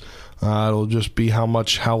playoffs. It'll just be how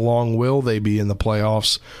long will they be in the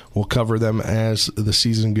playoffs. We'll cover them as the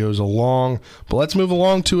season goes along. But let's move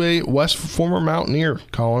along to a former Mountaineer,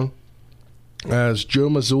 Colin, as Joe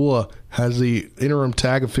Mazzulla has the interim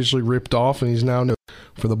tag officially ripped off, and he's now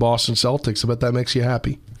for the Boston Celtics. I bet that makes you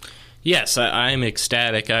happy. Yes, I'm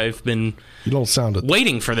ecstatic. I've been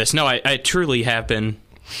waiting for this. No, I truly have been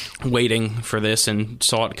waiting for this and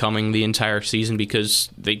saw it coming the entire season, because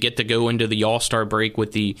they get to go into the All-Star break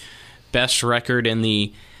with the best record in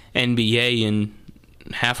the NBA, and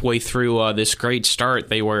halfway through this great start,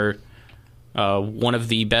 they were one of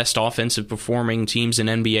the best offensive performing teams in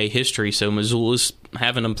NBA history. So Missoula's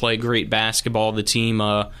having them play great basketball. The team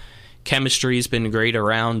chemistry has been great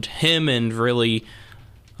around him, and really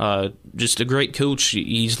just a great coach.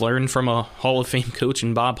 He's learned from a Hall of Fame coach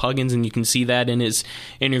in Bob Huggins, and you can see that in his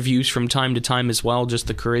interviews from time to time as well, just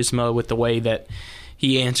the charisma with the way that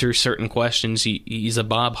he answers certain questions. He's a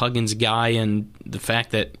Bob Huggins guy, and the fact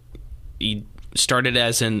that he started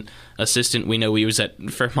as an assistant, we know he was at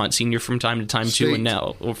Fairmont Senior from time to time too, and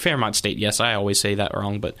now Fairmont State. Yes, I always say that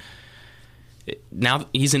wrong, but now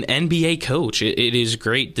he's an NBA coach. It is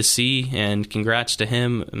great to see, and congrats to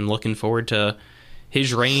him. I'm looking forward to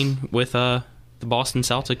his reign with the Boston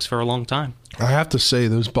Celtics for a long time. I have to say,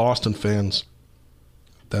 those Boston fans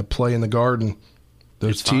that play in the Garden,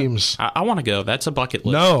 those teams. I want to go. That's a bucket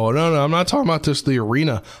list. No. I'm not talking about just the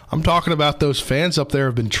arena. I'm talking about those fans up there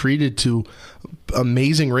have been treated to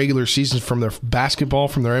amazing regular seasons from their basketball,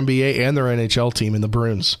 from their NBA and their NHL team in the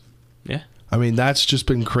Bruins. Yeah. I mean, that's just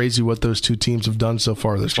been crazy what those two teams have done so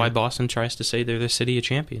far this year. That's why Boston tries to say they're the city of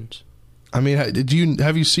champions. I mean,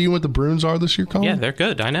 have you seen what the Bruins are this year, Colin? Yeah, they're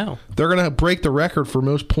good. I know. They're going to break the record for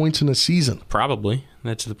most points in a season. Probably.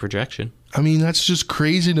 That's the projection. I mean, that's just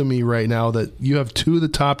crazy to me right now that you have two of the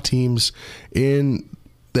top teams in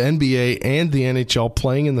the NBA and the NHL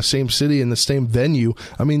playing in the same city in the same venue.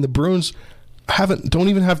 I mean, the Bruins don't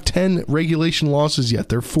even have 10 regulation losses yet.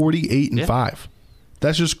 They're 48-5.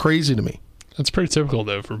 That's just crazy to me. That's pretty typical,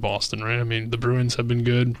 though, for Boston, right? I mean, the Bruins have been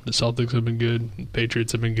good. The Celtics have been good. The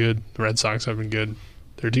Patriots have been good. The Red Sox have been good.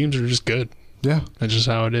 Their teams are just good. Yeah. That's just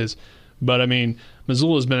how it is. But, I mean,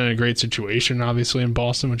 Missoula's been in a great situation, obviously, in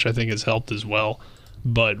Boston, which I think has helped as well.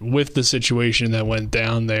 But with the situation that went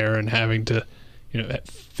down there and having to,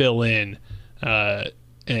 fill in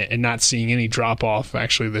and not seeing any drop-off,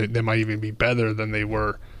 actually, they might even be better than they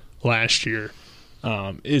were last year,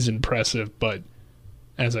 is impressive. But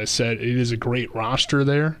as I said, it is a great roster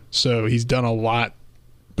there. So he's done a lot,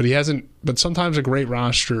 but he hasn't. But sometimes a great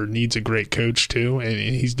roster needs a great coach too, and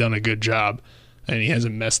he's done a good job, and he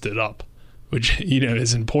hasn't messed it up, which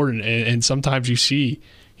is important. And sometimes you see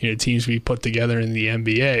teams be put together in the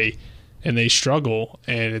NBA, and they struggle,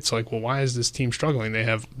 and it's like, well, why is this team struggling? They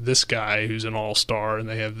have this guy who's an all-star, and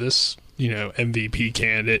they have this MVP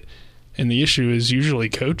candidate. And the issue is usually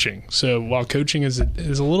coaching. So while coaching is a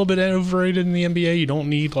little bit overrated in the NBA, you don't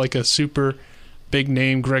need like a super big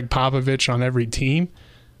name Greg Popovich on every team.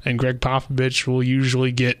 And Greg Popovich will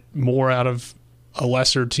usually get more out of a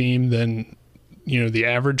lesser team than the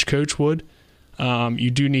average coach would.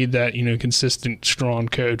 You do need that consistent, strong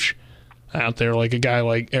coach out there, like a guy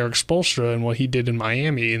like Eric Spoelstra and what he did in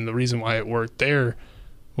Miami. And the reason why it worked there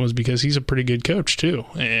was because he's a pretty good coach too.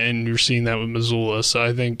 And you're seeing that with Missoula. So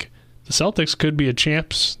I think the Celtics could be a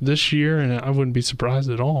champs this year, and I wouldn't be surprised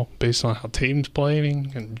at all based on how Tatum's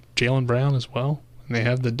playing and Jaylen Brown as well. And they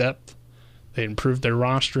have the depth. They improved their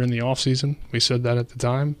roster in the offseason. We said that at the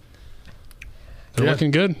time. They're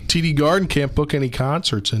looking good. TD Garden can't book any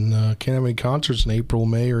concerts and can't have any concerts in April,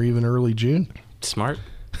 May, or even early June. Smart.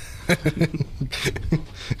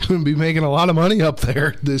 Going to be making a lot of money up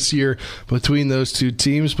there this year between those two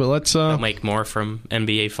teams. But let's they'll make more from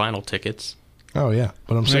NBA final tickets. Oh yeah,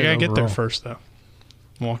 but I'm saying they gotta get there first though.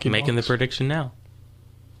 Making the prediction now.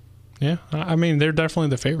 Yeah, I mean they're definitely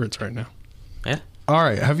the favorites right now. Yeah. All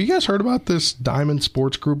right, have you guys heard about this Diamond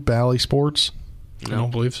Sports Group, Bally Sports? No. I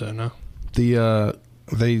don't believe so. No. I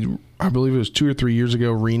believe it was 2 or 3 years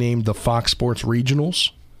ago, renamed the Fox Sports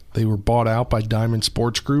Regionals. They were bought out by Diamond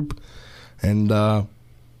Sports Group, and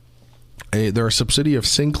they're a subsidiary of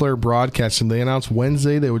Sinclair Broadcasting. They announced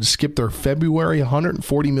Wednesday they would skip their February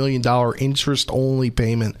 $140 million interest-only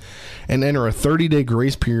payment and enter a 30-day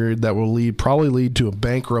grace period that will probably lead to a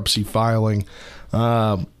bankruptcy filing.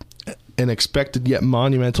 An expected yet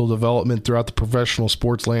monumental development throughout the professional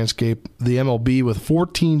sports landscape. The MLB, with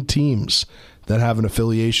 14 teams that have an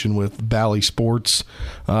affiliation with Bally Sports,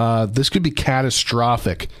 this could be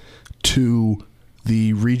catastrophic to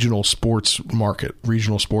the regional sports market,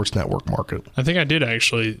 regional sports network market. I think I did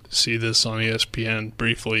actually see this on ESPN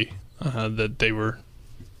briefly, that they were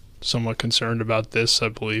somewhat concerned about this, I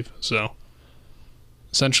believe. So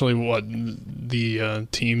essentially what the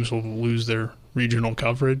teams will lose their regional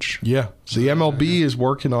coverage. Yeah. So the MLB is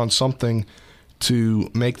working on something to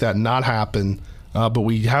make that not happen, but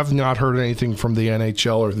we have not heard anything from the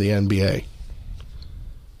NHL or the NBA,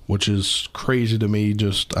 which is crazy to me.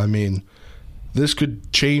 This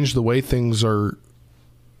could change the way things are,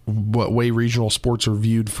 what way regional sports are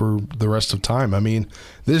viewed for the rest of time. I mean,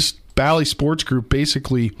 this Bally Sports Group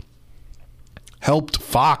basically helped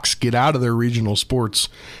Fox get out of their regional sports.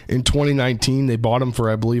 In 2019, they bought them for,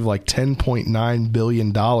 I believe, like $10.9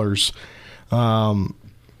 billion.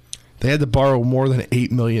 They had to borrow more than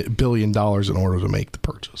 $8 billion in order to make the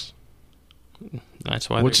purchase. That's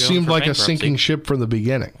why, which seemed like a sinking ship from the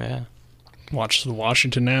beginning. Yeah. Watch the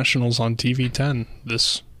Washington Nationals on TV 10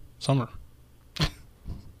 this summer.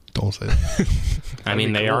 Don't say that. I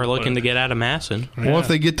mean, they are looking to get out of Masson. Well, if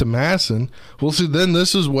they get to Masson, we'll see. Then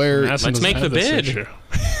this is where let's make the bid.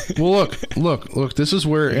 Well, look. This is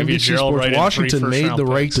where NBC Sports Washington made the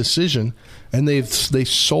right decision, and they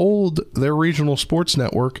sold their regional sports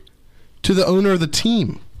network to the owner of the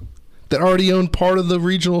team that already owned part of the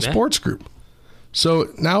regional sports group. So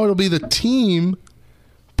now it'll be the team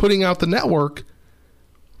putting out the network,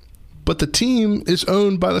 but the team is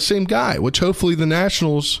owned by the same guy, which hopefully the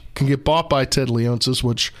Nationals can get bought by Ted Leonsis,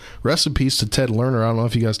 which rest in peace to Ted Lerner. I don't know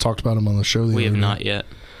if you guys talked about him on the show. We have not yet.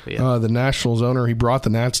 The Nationals owner, he brought the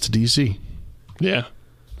Nats to D.C. Yeah.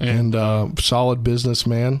 And solid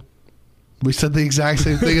businessman. We said the exact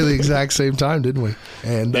same thing at the exact same time, didn't we?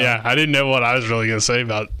 And yeah, I didn't know what I was really going to say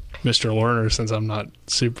about Mr. Lerner since I'm not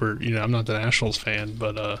super, I'm not the Nationals fan,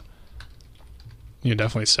 but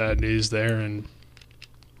definitely sad news there. And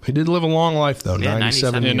he did live a long life, though.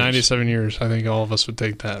 97 years. 97 years. I think all of us would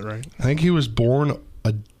take that, right? I think he was born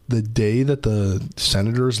the day that the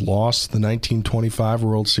Senators lost the 1925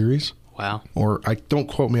 World Series. Wow. Or I don't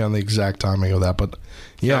quote me on the exact timing of that, but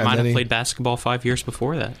yeah. I might have played basketball 5 years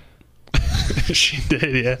before that. She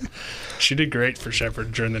did, yeah. She did great for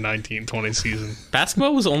Shepherd during the 1920 season.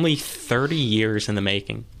 Basketball was only 30 years in the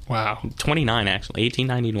making. Wow. 29, actually.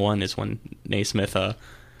 1891 is when Naismith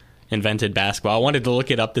invented basketball. I wanted to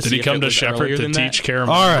look it up to see if it was Did he come to Shepherd to teach Karam?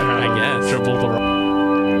 All right. I guess.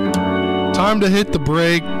 Time to hit the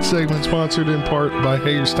break. Segment sponsored in part by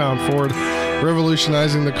Hagerstown Ford.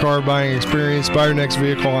 Revolutionizing the car buying experience. Buy your next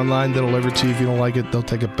vehicle online. They'll deliver it to you. If you don't like it, they'll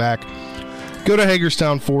take it back. Go to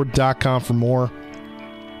HagerstownFord.com for more.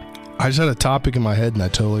 I just had a topic in my head and I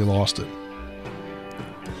totally lost it.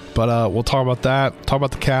 But we'll talk about that. Talk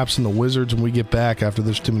about the Caps and the Wizards when we get back after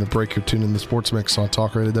this 2-minute break. You're tuning in the Sports Mix on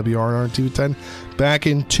Talk Radio WRNR and TV 10. Back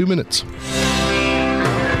in 2 minutes.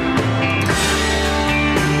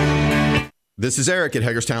 This is Eric at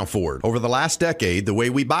Hagerstown Ford. Over the last decade, the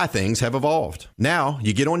way we buy things have evolved. Now,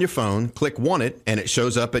 you get on your phone, click Want It, and it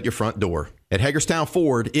shows up at your front door. At Hagerstown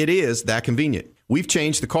Ford, it is that convenient. We've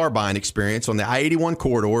changed the car buying experience on the I-81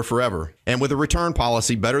 corridor forever. And with a return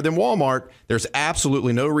policy better than Walmart, there's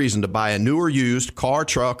absolutely no reason to buy a new or used car,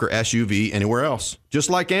 truck, or SUV anywhere else. Just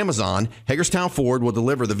like Amazon, Hagerstown Ford will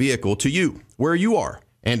deliver the vehicle to you, where you are,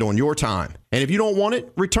 and on your time. And if you don't want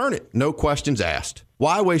it, return it. No questions asked.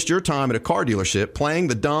 Why waste your time at a car dealership playing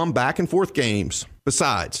the dumb back-and-forth games?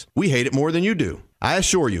 Besides, we hate it more than you do. I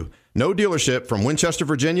assure you, no dealership from Winchester,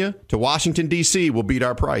 Virginia to Washington, D.C. will beat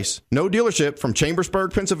our price. No dealership from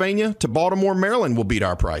Chambersburg, Pennsylvania to Baltimore, Maryland will beat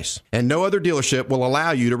our price. And no other dealership will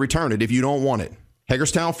allow you to return it if you don't want it.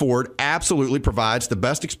 Hagerstown Ford absolutely provides the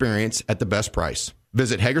best experience at the best price.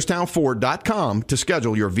 Visit HagerstownFord.com to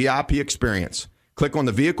schedule your VIP experience. Click on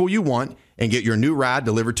the vehicle you want and get your new ride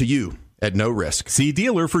delivered to you at no risk. See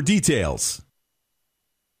dealer for details.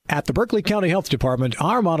 At the Berkeley County Health Department,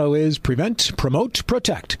 our motto is prevent, promote,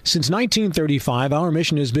 protect. Since 1935, our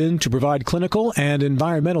mission has been to provide clinical and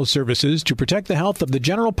environmental services to protect the health of the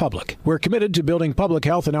general public. We're committed to building public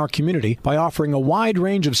health in our community by offering a wide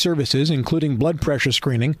range of services, including blood pressure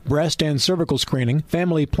screening, breast and cervical screening,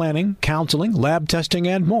 family planning, counseling, lab testing,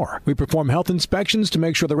 and more. We perform health inspections to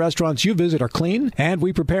make sure the restaurants you visit are clean, and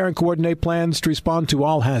we prepare and coordinate plans to respond to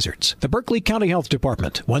all hazards. The Berkeley County Health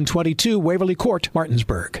Department, 122 Waverly Court,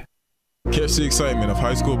 Martinsburg. Catch the excitement of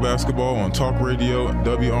high school basketball on Talk Radio,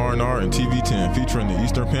 WRNR, and TV 10, featuring the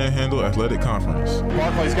Eastern Panhandle Athletic Conference.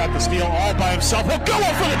 Barclay's got the steal all by himself. He'll go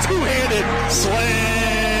up for the two-handed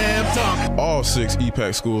slam dunk. All 6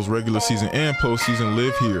 EPAC schools, regular season and postseason,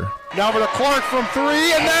 live here. Now over to Clark from 3,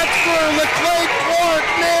 and that's through. LeClay Clark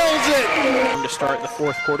nails it. To start the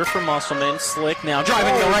fourth quarter for Musselman. Slick now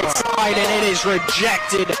driving to the right side, and it is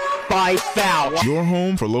rejected by foul. Your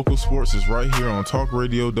home for local sports is right here on Talk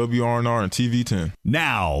Radio, WRNR, and TV 10.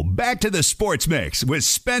 Now, back to the Sports Mix with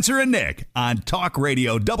Spencer and Nick on Talk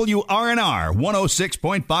Radio, WRNR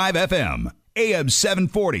 106.5 FM, AM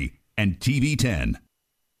 740, and TV 10.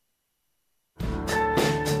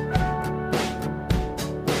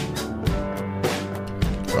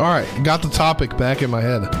 All right, got the topic back in my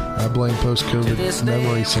head. I blame post-COVID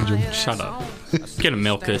memory syndrome. Shut up. I'm going to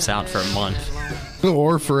milk this out for a month.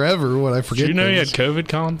 Or forever when I forget. Did you know things. you had COVID,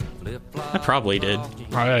 Colin? I probably did.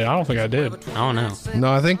 I don't think I did. I don't know.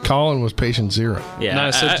 No, I think Colin was patient 0. Yeah,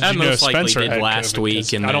 no, I most likely Spencer did last COVID,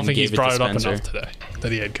 week, and I don't then think he's gave brought it it to up Spencer. enough today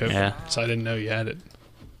that he had COVID. Yeah. So I didn't know you had it.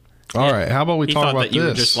 All right, how about we he talk thought about that you were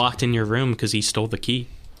this? just locked in your room because he stole the key.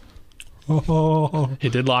 He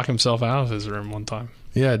did lock himself out of his room one time.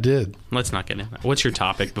 Yeah, I did. Let's not get in that. What's your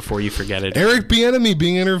topic before you forget it? Eric Bieniemy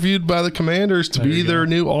being interviewed by the Commanders to There be you their go.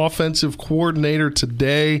 new offensive coordinator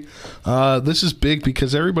today. This is big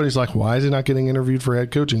because everybody's like, why is he not getting interviewed for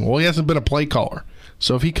head coaching? Well, he hasn't been a play caller.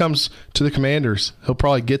 So if he comes to the Commanders, he'll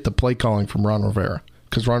probably get the play calling from Ron Rivera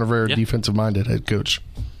because Ron Rivera, defensive-minded head coach.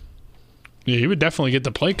 Yeah, he would definitely get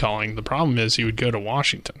the play calling. The problem is he would go to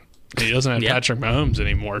Washington. He doesn't have Patrick Mahomes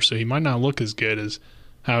anymore, so he might not look as good as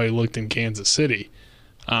how he looked in Kansas City.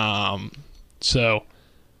 So,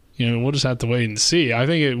 we'll just have to wait and see. I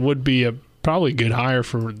think it would be a probably good hire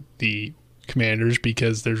for the Commanders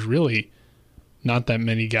because there's really not that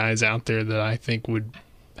many guys out there that I think would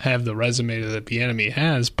have the resume that Bieniemy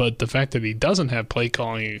has, but the fact that he doesn't have play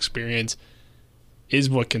calling experience is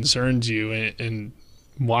what concerns you and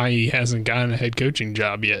why he hasn't gotten a head coaching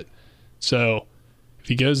job yet. So if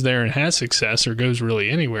he goes there and has success, or goes really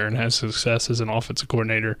anywhere and has success as an offensive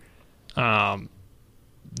coordinator, then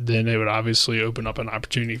it would obviously open up an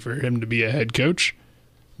opportunity for him to be a head coach.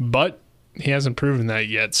 But he hasn't proven that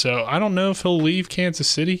yet. So I don't know if he'll leave Kansas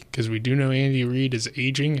City, because we do know Andy Reid is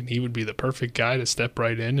aging, and he would be the perfect guy to step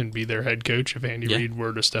right in and be their head coach if Andy Reid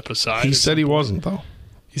were to step aside. He said he wasn't, though.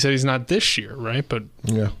 He said he's not this year, right? But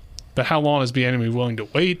how long is Bieniemy willing to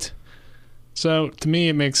wait? So to me,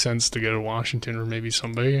 it makes sense to go to Washington or maybe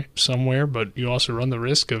somewhere, but you also run the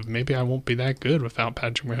risk of maybe I won't be that good without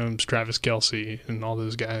Patrick Mahomes, Travis Kelce, and all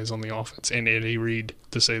those guys on the offense, and Andy Reid,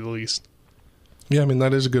 to say the least. Yeah, I mean,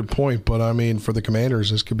 that is a good point, but I mean, for the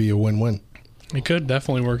Commanders, this could be a win-win. It could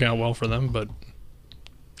definitely work out well for them, but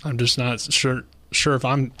I'm just not sure if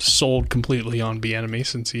I'm sold completely on Bieniemy,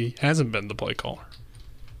 since he hasn't been the play caller.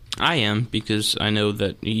 I am, because I know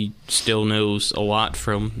that he still knows a lot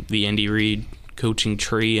from the Andy Reid coaching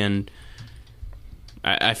tree, and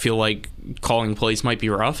I feel like calling plays might be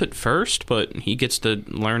rough at first, but he gets to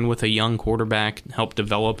learn with a young quarterback, help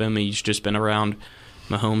develop him. He's just been around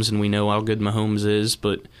Mahomes, and we know how good Mahomes is,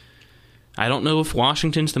 but I don't know if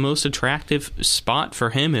Washington's the most attractive spot for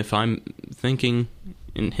him. If I'm thinking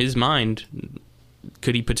in his mind,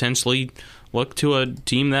 could he potentially look to a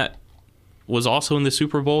team that was also in the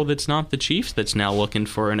Super Bowl that's not the Chiefs, that's now looking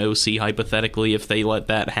for an OC, hypothetically, if they let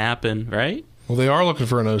that happen, right? Well, they are looking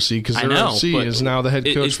for an OC, because their OC is now the head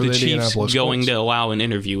coach for the Indianapolis Colts. Is the Chiefs going to allow an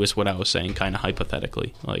interview, is what I was saying, kind of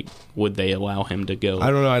hypothetically. Like, would they allow him to go?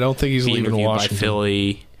 I don't know. I don't think he's leaving Washington. By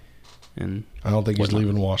Philly, and I don't think he's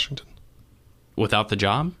leaving Washington. Without the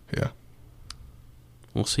job? Yeah.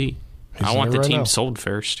 We'll see. I want the team sold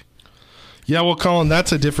first. Yeah, well, Colin,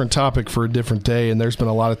 that's a different topic for a different day, and there's been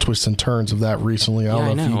a lot of twists and turns of that recently.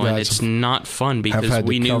 I know, and it's not fun, because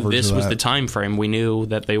we knew this was the time frame. We knew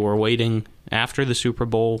that they were waiting after the Super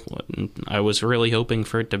Bowl. I was really hoping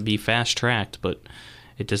for it to be fast-tracked, but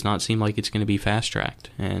it does not seem like it's going to be fast-tracked.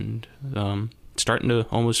 And starting to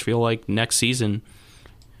almost feel like next season,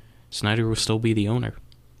 Snyder will still be the owner.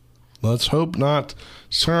 Let's hope not.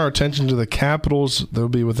 Let's turn our attention to the Capitals. They'll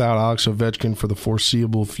be without Alex Ovechkin for the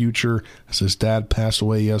foreseeable future, as his dad passed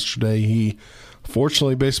away yesterday. He,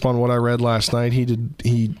 fortunately, based upon what I read last night,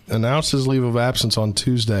 he announced his leave of absence on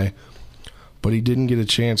Tuesday, but he didn't get a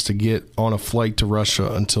chance to get on a flight to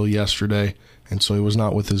Russia until yesterday, and so he was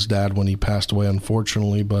not with his dad when he passed away,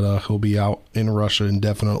 unfortunately, but he'll be out in Russia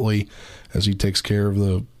indefinitely as he takes care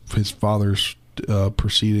of his father's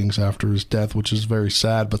proceedings after his death, which is very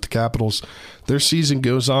sad. But the Capitals, their season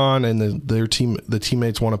goes on, and the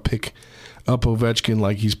teammates want to pick up Ovechkin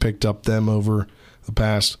like he's picked up them over the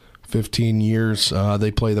past 15 years.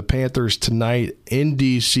 They play the Panthers tonight in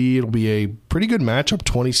D.C. It'll be a pretty good matchup,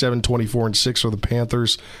 27-24-6 for the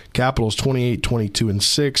Panthers. Capitals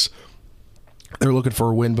 28-22-6. They're looking for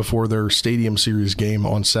a win before their Stadium Series game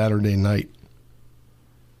on Saturday night.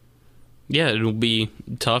 Yeah, it'll be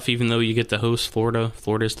tough, even though you get to host Florida.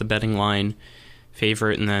 Florida's the betting line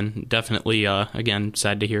favorite, and then definitely, again,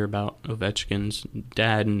 sad to hear about Ovechkin's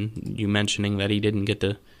dad, and you mentioning that he didn't get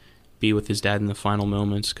to be with his dad in the final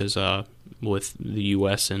moments, because with the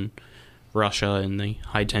U.S. and Russia and the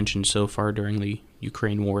high tension so far during the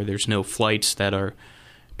Ukraine war, there's no flights that are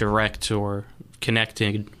direct or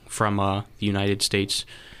connected from the United States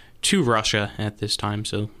to Russia at this time,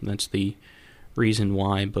 so that's the reason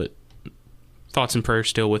why, but thoughts and prayers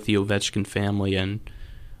still with the Ovechkin family, and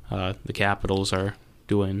the Capitals are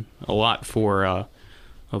doing a lot for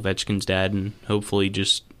Ovechkin's dad, and hopefully,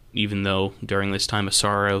 just even though during this time of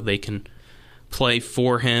sorrow, they can play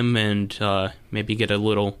for him and maybe get a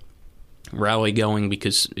little rally going,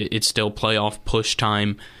 because it's still playoff push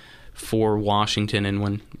time for Washington, and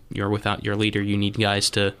when you're without your leader, you need guys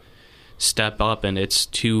to step up, and it's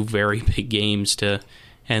two very big games to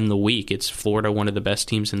end the week. It's Florida, one of the best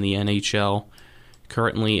teams in the NHL,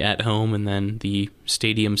 currently at home, and then the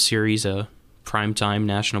Stadium Series, a primetime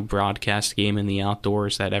national broadcast game in the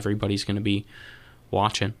outdoors that everybody's going to be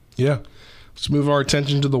watching. Yeah. Let's move our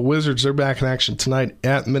attention to the Wizards. They're back in action tonight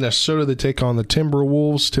at Minnesota. They take on the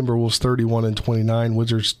Timberwolves. Timberwolves 31-29,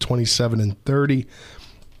 Wizards 27-30.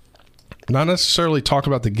 Not necessarily talk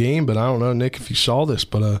about the game, but I don't know, Nick, if you saw this,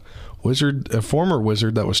 but a former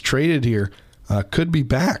Wizard that was traded here could be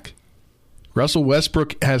back. Russell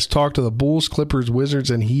Westbrook has talked to the Bulls, Clippers,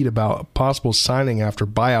 Wizards, and Heat about possible signing after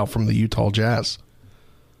buyout from the Utah Jazz.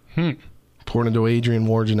 According to Adrian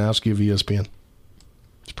Wojnarowski of ESPN.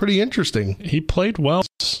 It's pretty interesting. He played well,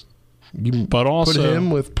 but also put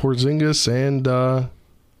him with Porzingis and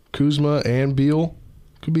Kuzma and Beal.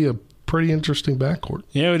 Could be a pretty interesting backcourt.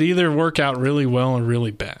 Yeah, it would either work out really well or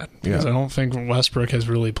really bad. Because Yeah. I don't think Westbrook has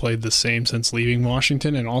really played the same since leaving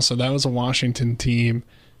Washington. And also, that was a Washington team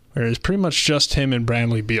where it was pretty much just him and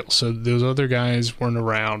Bradley Beal. So those other guys weren't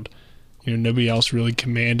around. Nobody else really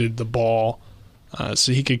commanded the ball.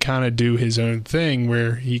 So he could kind of do his own thing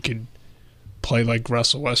where he could play like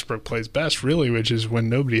Russell Westbrook plays best, really, which is when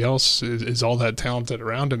nobody else is all that talented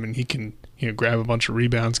around him, and he can grab a bunch of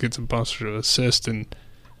rebounds, get a bunch of assists, and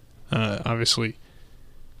obviously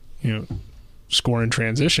score in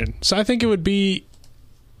transition. So I think it would be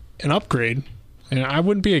an upgrade, and I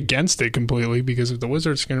wouldn't be against it completely, because if the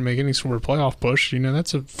Wizards are going to make any sort of playoff push,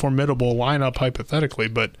 that's a formidable lineup hypothetically,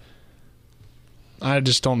 but I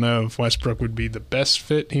just don't know if Westbrook would be the best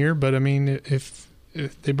fit here. But I mean, if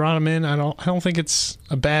they brought him in, I don't think it's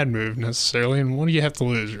a bad move necessarily. And what do you have to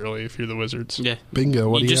lose, really, if you're the Wizards? Yeah,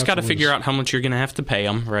 bingo. You just got to figure out how much you're going to have to pay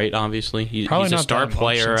him, right? Obviously, he's not a star that much,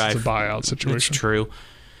 player. since it's a buyout situation. It's true.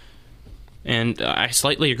 And I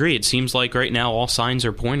slightly agree. It seems like right now all signs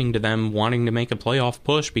are pointing to them wanting to make a playoff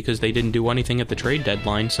push because they didn't do anything at the trade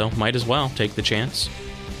deadline. So might as well take the chance.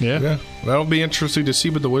 Yeah, that'll be interesting to see.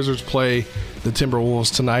 But the Wizards play the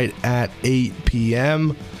Timberwolves tonight at 8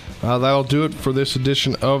 p.m. That'll do it for this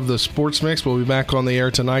edition of the Sports Mix. We'll be back on the air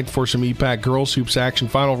tonight for some EPAC Girls Hoops action.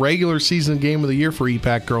 Final regular season game of the year for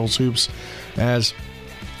EPAC Girls Hoops as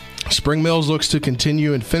Spring Mills looks to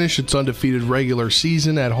continue and finish its undefeated regular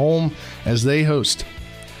season at home as they host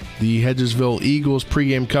the Hedgesville Eagles.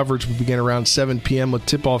 Pregame coverage will begin around 7 p.m. with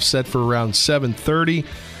tip-off set for around 7:30.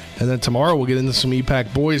 And then tomorrow we'll get into some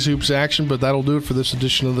EPAC Boys Hoops action, but that'll do it for this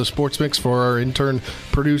edition of the Sports Mix. For our intern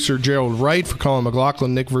producer Gerald Wright, for Colin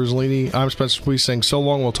McLaughlin, Nick Verzolini, I'm Spencer Squeeze saying so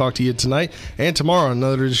long. We'll talk to you tonight and tomorrow on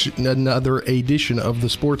another edition of the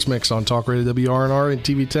Sports Mix on Talk Radio WRNR and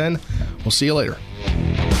TV10. We'll see you later.